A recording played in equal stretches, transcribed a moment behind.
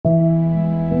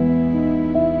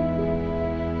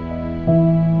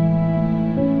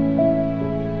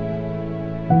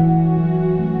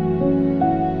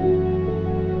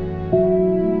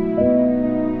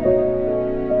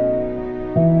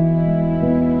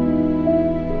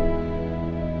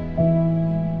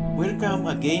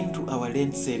again to our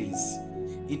Lent series.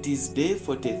 It is day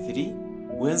 43,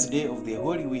 Wednesday of the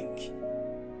Holy Week,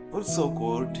 also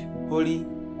called Holy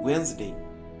Wednesday.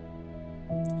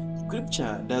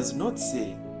 Scripture does not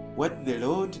say what the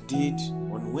Lord did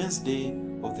on Wednesday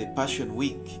of the Passion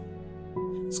Week.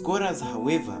 Scholars,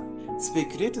 however,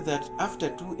 speculate that after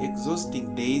 2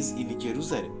 exhausting days in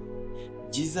Jerusalem,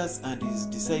 Jesus and his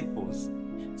disciples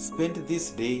spent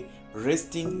this day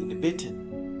resting in Bethany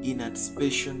in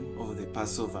anticipation of the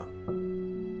Passover.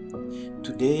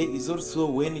 Today is also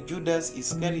when Judas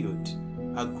Iscariot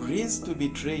agrees to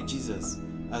betray Jesus,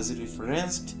 as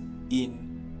referenced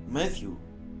in Matthew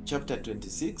chapter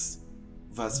 26,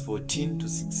 verse 14 to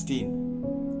 16,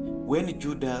 when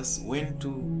Judas went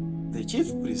to the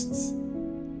chief priests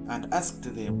and asked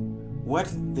them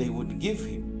what they would give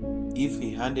him if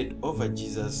he handed over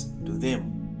Jesus to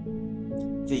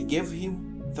them. They gave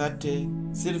him 30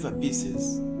 silver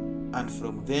pieces, and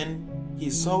from then he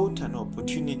sought an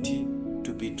opportunity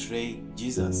to betray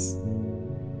Jesus.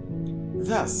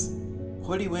 Thus,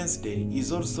 Holy Wednesday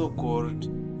is also called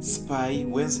Spy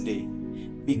Wednesday,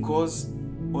 because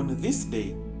on this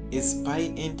day a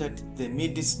spy entered the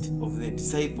midst of the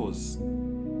disciples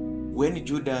when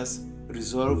Judas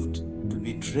resolved to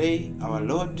betray our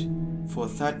Lord for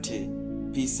 30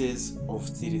 pieces of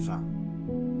silver.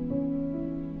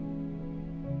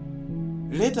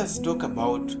 Let us talk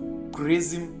about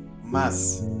Chrism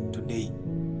Mass today.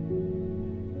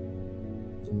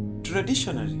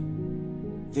 Traditionally,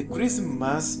 the Chrism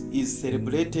Mass is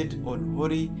celebrated on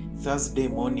Holy Thursday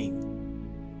morning.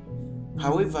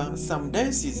 However, some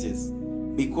dioceses,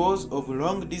 because of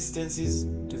long distances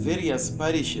to various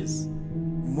parishes,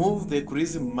 move the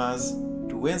Chrism Mass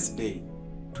to Wednesday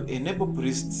to enable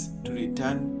priests to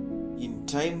return in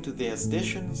time to their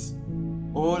stations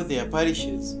or their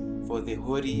parishes for the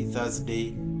Holy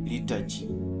Thursday liturgy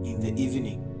in the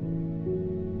evening.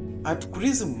 At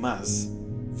Chrism Mass,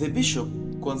 the bishop,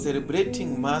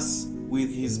 concelebrating Mass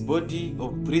with his body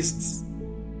of priests,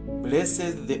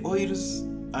 blesses the oils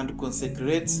and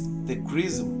consecrates the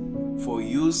chrism for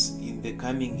use in the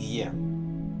coming year.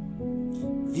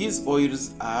 These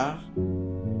oils are: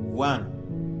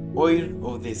 1. Oil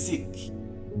of the sick,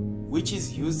 which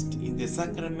is used in the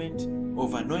sacrament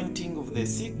of anointing of the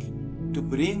sick to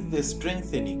bring the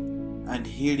strengthening and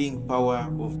healing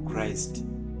power of Christ.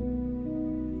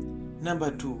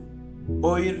 Number 2.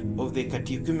 Oil of the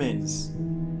catechumens,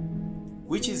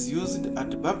 which is used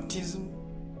at baptism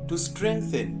to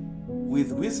strengthen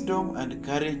with wisdom and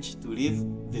courage to live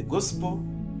the gospel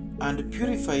and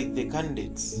purify the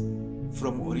candidates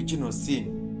from original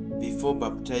sin before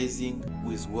baptizing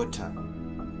with water.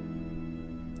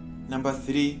 Number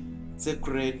 3.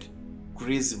 Sacred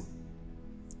Chrism.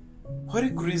 Holy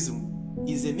Chrism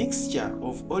is a mixture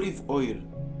of olive oil,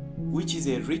 which is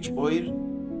a rich oil,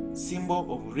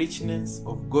 symbol of richness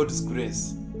of God's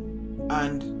grace,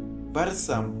 and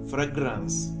balsam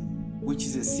fragrance, which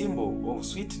is a symbol of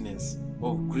sweetness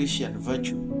of Christian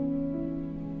virtue.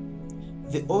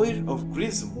 The oil of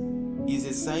chrism is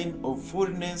a sign of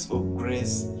fullness of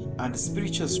grace and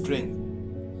spiritual strength.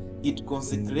 It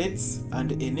consecrates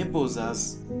and enables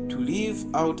us to live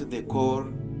out the call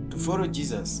to follow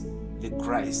Jesus, the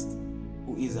Christ,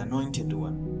 who is Anointed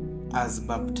One, as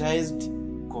baptized,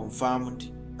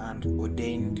 confirmed, and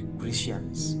ordained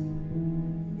Christians.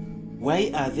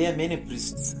 Why are there many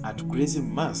priests at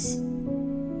Chrism Mass?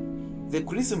 The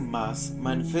Chrism Mass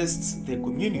manifests the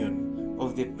communion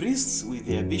of the priests with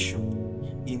their bishop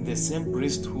in the same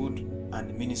priesthood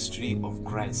and ministry of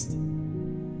Christ.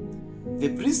 The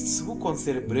priests who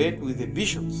concelebrate with the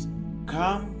bishops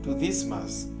come to this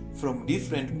Mass from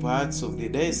different parts of the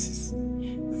diocese,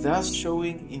 thus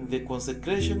showing in the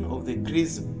consecration of the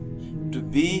chrism to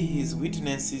be his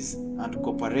witnesses and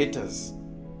cooperators.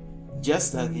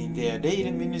 Just as in their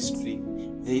daily ministry,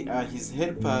 they are his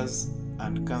helpers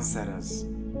and counselors.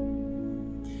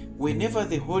 Whenever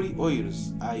the holy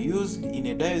oils are used in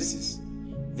a diocese,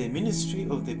 the ministry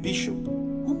of the bishop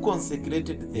who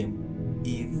consecrated them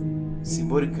is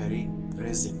symbolically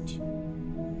present.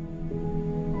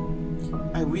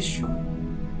 I wish you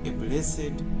a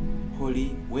blessed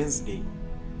Holy Wednesday.